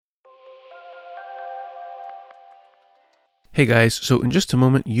Hey guys, so in just a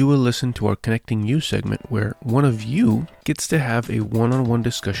moment you will listen to our Connecting You segment where one of you gets to have a one-on-one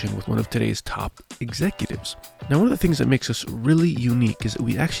discussion with one of today's top executives. Now, one of the things that makes us really unique is that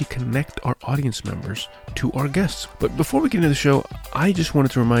we actually connect our audience members to our guests. But before we get into the show, I just wanted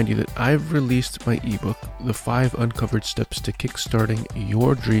to remind you that I've released my ebook, The 5 Uncovered Steps to Kickstarting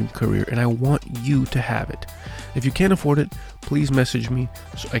Your Dream Career, and I want you to have it. If you can't afford it, please message me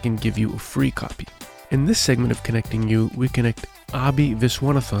so I can give you a free copy. In this segment of Connecting You, we connect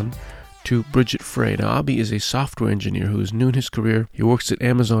Viswanathan to Bridget Frey. Now, Abi is a software engineer who is new in his career. He works at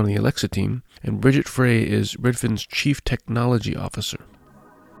Amazon on the Alexa team, and Bridget Frey is Redfin's Chief Technology Officer.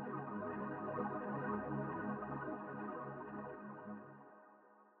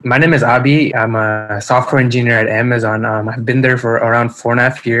 My name is Abi. I'm a software engineer at Amazon. I've been there for around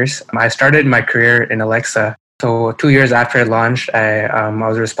 4.5 years. I started my career in Alexa. So 2 years after it launched, I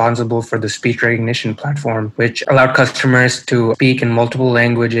was responsible for the speech recognition platform, which allowed customers to speak in multiple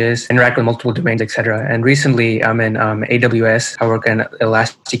languages, interact with multiple domains, etc. And recently, I'm in AWS. I work in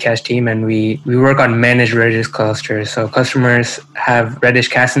Elasticache team, and we work on managed Redis clusters. So customers have Redis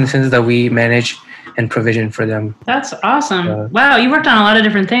CAS instances that we manage and provision for them. That's awesome. Wow, you worked on a lot of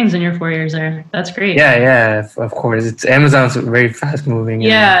different things in your 4 years there. That's great. Yeah, of course. Amazon's very fast moving.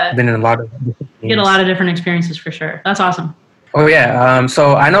 Yeah. Been in a lot of different things. You get a lot of different experiences for sure. That's awesome. Oh yeah.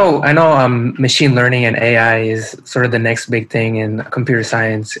 So I know machine learning and AI is sort of the next big thing in computer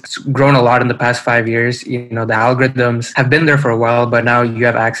science. It's grown a lot in the past 5 years. The algorithms have been there for a while, but now you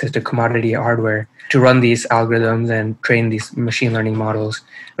have access to commodity hardware to run these algorithms and train these machine learning models.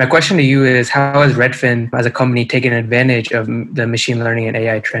 My question to you is, how has Redfin as a company taken advantage of the machine learning and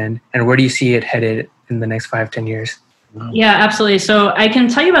AI trend? And where do you see it headed in the next 5-10 years? Yeah, absolutely. So I can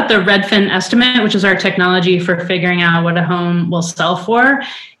tell you about the Redfin estimate, which is our technology for figuring out what a home will sell for.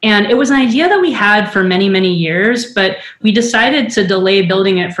 And it was an idea that we had for many, many years, but we decided to delay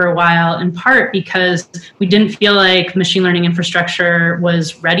building it for a while, in part because we didn't feel like machine learning infrastructure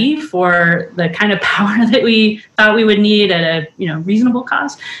was ready for the kind of power that we thought we would need at a reasonable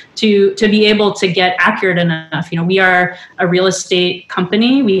cost to be able to get accurate enough. We are a real estate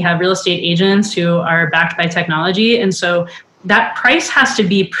company. We have real estate agents who are backed by technology. And so that price has to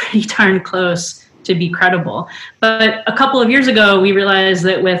be pretty darn close to be credible. But a couple of years ago, we realized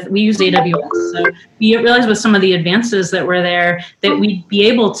that we use AWS. So we realized with some of the advances that were there that we'd be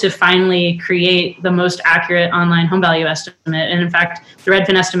able to finally create the most accurate online home value estimate. And in fact, the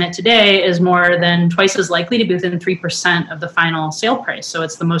Redfin estimate today is more than twice as likely to be within 3% of the final sale price. So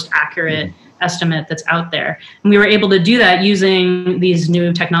it's the most accurate estimate that's out there. And we were able to do that using these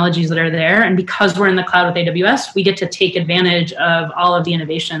new technologies that are there. And because we're in the cloud with AWS, we get to take advantage of all of the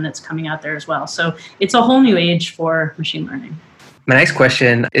innovation that's coming out there as well. So it's a whole new age for machine learning. My next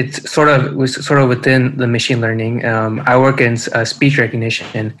question, it's sort of within the machine learning. I work in speech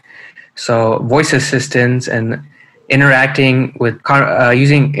recognition. So voice assistants and interacting with companies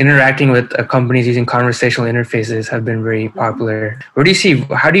using conversational interfaces have been very popular. Where do you see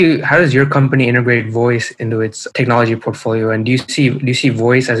how does your company integrate voice into its technology portfolio? And do you see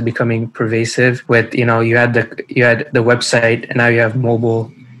voice as becoming pervasive? With you had the website and now you have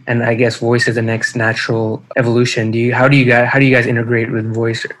mobile, and I guess voice is the next natural evolution. How do you guys integrate with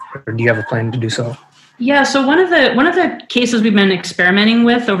voice, or do you have a plan to do so? Yeah, so one of the cases we've been experimenting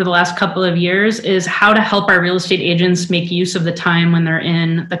with over the last couple of years is how to help our real estate agents make use of the time when they're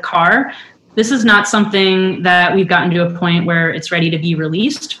in the car. This is not something that we've gotten to a point where it's ready to be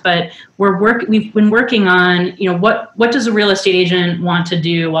released, but we've been working on, what does a real estate agent want to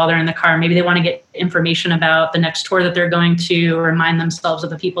do while they're in the car? Maybe they want to get information about the next tour that they're going to, or remind themselves of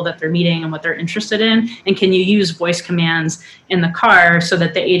the people that they're meeting and what they're interested in. And can you use voice commands in the car so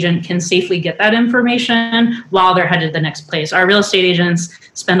that the agent can safely get that information while they're headed to the next place? Our real estate agents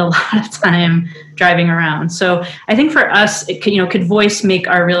spend a lot of time driving around. So I think for us, could voice make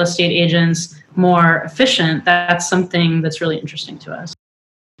our real estate agents more efficient? That's something that's really interesting to us.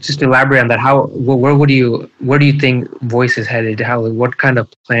 Just to elaborate on that, where do you think voice is headed? What kind of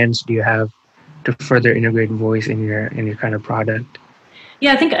plans do you have to further integrate voice in your kind of product?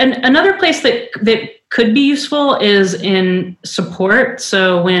 Yeah, I think another place that could be useful is in support.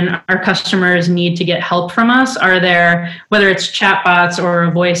 So when our customers need to get help from us, whether it's chatbots or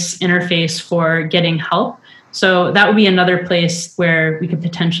a voice interface for getting help. So that would be another place where we could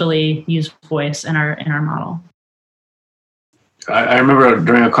potentially use voice in our model. I remember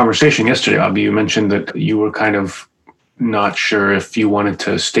during a conversation yesterday, Abi, you mentioned that you were kind of not sure if you wanted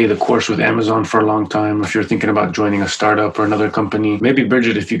to stay the course with Amazon for a long time, if you're thinking about joining a startup or another company. Maybe,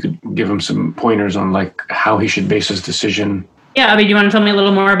 Bridget, if you could give him some pointers on how he should base his decision. Yeah, Abi, do you want to tell me a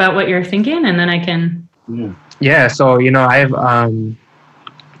little more about what you're thinking, and then I can... Yeah. Yeah, so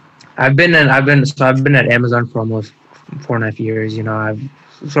I've been at Amazon for almost 4.5 years. I've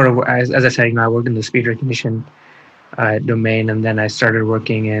sort of, as I said, I worked in the speed recognition domain, and then I started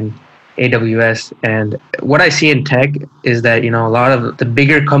working in AWS. And what I see in tech is that a lot of the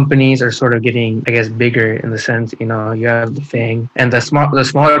bigger companies are sort of getting, I guess, bigger in the sense, you have the FANG, and the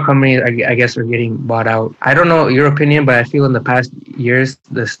smaller companies, I guess, are getting bought out. I don't know your opinion, but I feel in the past years,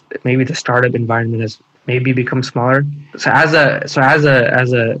 maybe the startup environment has maybe become smaller. So as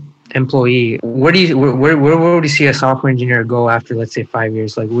a employee, where would you see a software engineer go after, let's say, 5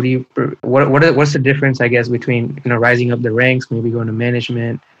 years? Like, what's the difference, I guess, between rising up the ranks, maybe going to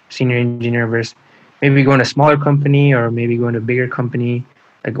management, senior engineer, versus maybe going to a smaller company or maybe going to a bigger company?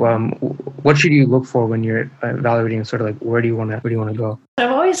 Like, what should you look for when you're evaluating sort of like where do you want to go?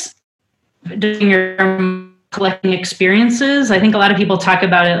 I've always doing your collecting experiences. I think a lot of people talk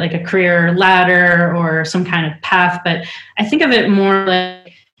about it like a career ladder or some kind of path, but I think of it more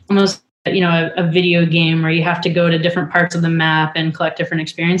like almost a video game where you have to go to different parts of the map and collect different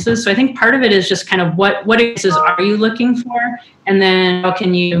experiences. So I think part of it is just kind of what experiences are you looking for, and then how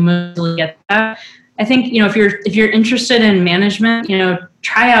can you mostly get that. I think if you're interested in management,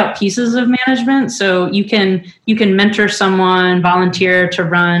 try out pieces of management. So you can mentor someone, volunteer to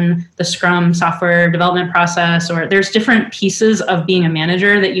run the Scrum software development process, or there's different pieces of being a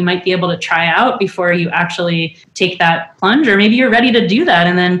manager that you might be able to try out before you actually take that plunge. Or maybe you're ready to do that,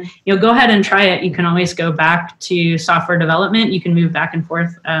 and then go ahead and try it. You can always go back to software development. You can move back and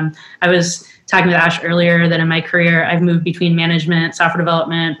forth. I was talking with Ash earlier that in my career, I've moved between management, software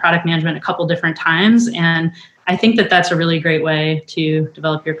development, product management a couple different times. And I think that that's a really great way to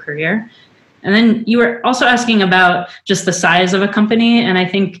develop your career. And then you were also asking about just the size of a company. And I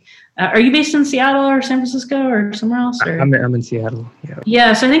think, are you based in Seattle or San Francisco or somewhere else? Or? I'm in Seattle.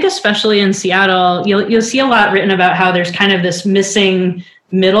 Yeah. So I think especially in Seattle, you'll see a lot written about how there's kind of this missing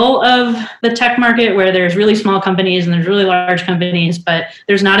middle of the tech market where there's really small companies and there's really large companies, but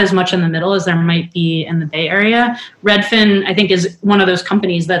there's not as much in the middle as there might be in the Bay Area. Redfin, I think, is one of those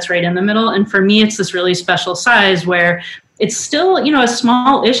companies that's right in the middle. And for me, it's this really special size where it's still, a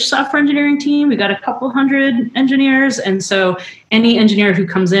small-ish software engineering team. We've got a couple hundred engineers. And so any engineer who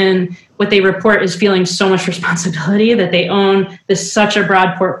comes in, what they report is feeling so much responsibility that they own such a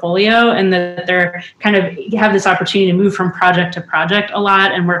broad portfolio, and that they're kind of have this opportunity to move from project to project a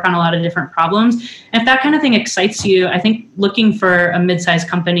lot and work on a lot of different problems. And if that kind of thing excites you, I think looking for a mid-sized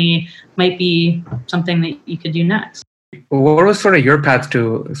company might be something that you could do next. What was sort of your path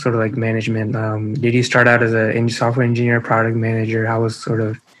to sort of like management? Did you start out as a software engineer, product manager? How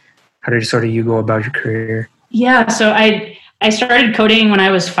did you go about your career? Yeah, so I started coding when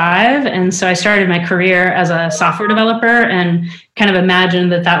I was 5, and so I started my career as a software developer and kind of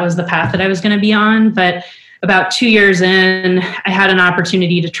imagined that was the path that I was going to be on. But about 2 years in, I had an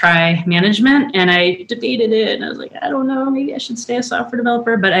opportunity to try management, and I debated it, and I was like, I don't know, maybe I should stay a software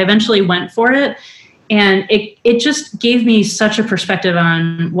developer, but I eventually went for it. And it just gave me such a perspective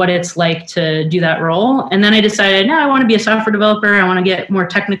on what it's like to do that role. And then I decided, no, I want to be a software developer. I want to get more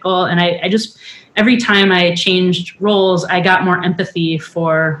technical. And I just, every time I changed roles, I got more empathy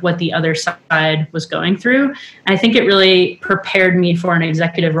for what the other side was going through. And I think it really prepared me for an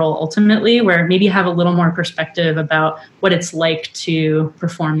executive role ultimately, where maybe you have a little more perspective about what it's like to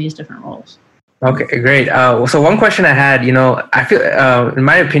perform these different roles. Okay, great. So one question I had, I feel, in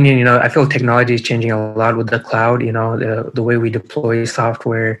my opinion, I feel technology is changing a lot with the cloud. The way we deploy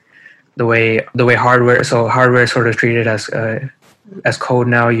software, the way hardware. So hardware is sort of treated as code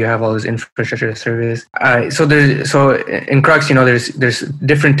now. You have all this infrastructure as service. So in Crux, there's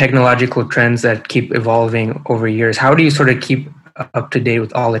different technological trends that keep evolving over years. How do you sort of keep up to date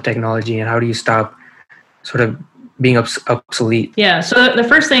with all the technology, and how do you stop sort of being obsolete? Yeah. So the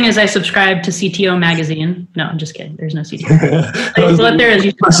first thing is I subscribe to CTO magazine. No, I'm just kidding. There's no CTO. So what there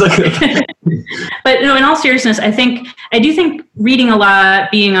is, but no, in all seriousness, I do think reading a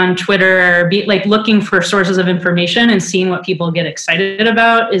lot, being on Twitter, looking for sources of information and seeing what people get excited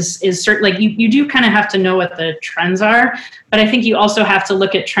about is certain. Like you do kind of have to know what the trends are, but I think you also have to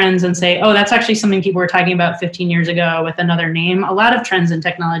look at trends and say, oh, that's actually something people were talking about 15 years ago with another name. A lot of trends in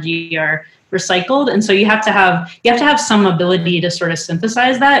technology are recycled. And so you have to have some ability to sort of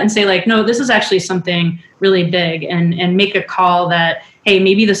synthesize that and say like, no, this is actually something really big, and make a call that, hey,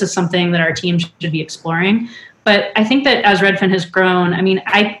 maybe this is something that our team should be exploring. But I think that as Redfin has grown, I mean,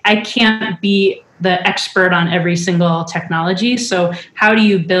 I can't be the expert on every single technology. So how do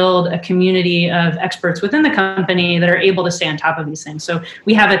you build a community of experts within the company that are able to stay on top of these things? So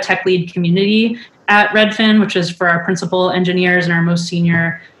we have a tech lead community at Redfin, which is for our principal engineers and our most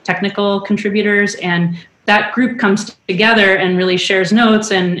senior technical contributors. And that group comes together and really shares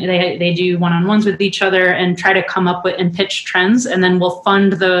notes, and they do one-on-ones with each other and try to come up with and pitch trends. And then we'll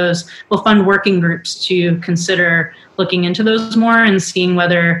fund working groups to consider looking into those more and seeing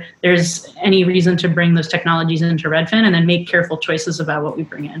whether there's any reason to bring those technologies into Redfin, and then make careful choices about what we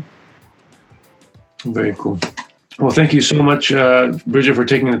bring in. Very cool. Well, thank you so much, Bridget, for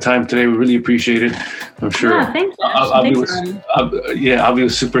taking the time today. We really appreciate it. I'm sure. Yeah, thanks. Avi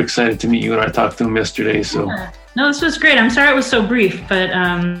was super excited to meet you, and I talked to him yesterday. So. Yeah. No, this was great. I'm sorry it was so brief, but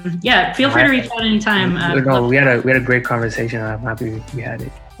feel free to reach out anytime. We had a great conversation. I'm happy we had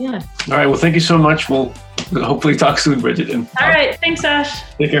it. Yeah. All right. Well, thank you so much. We'll hopefully talk soon, Bridget. All right. Thanks, Ash.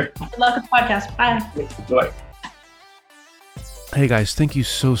 Take care. Good luck with the podcast. Bye. Bye. Hey guys, thank you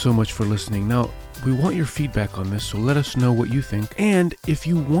so much for listening. Now, we want your feedback on this, so let us know what you think. And if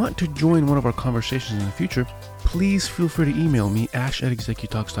you want to join one of our conversations in the future, please feel free to email me,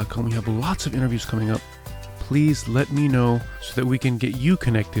 ash@executalks.com. We have lots of interviews coming up. Please let me know so that we can get you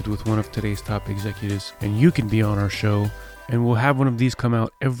connected with one of today's top executives and you can be on our show. And we'll have one of these come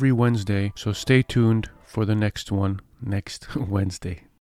out every Wednesday, so stay tuned for the next one next Wednesday.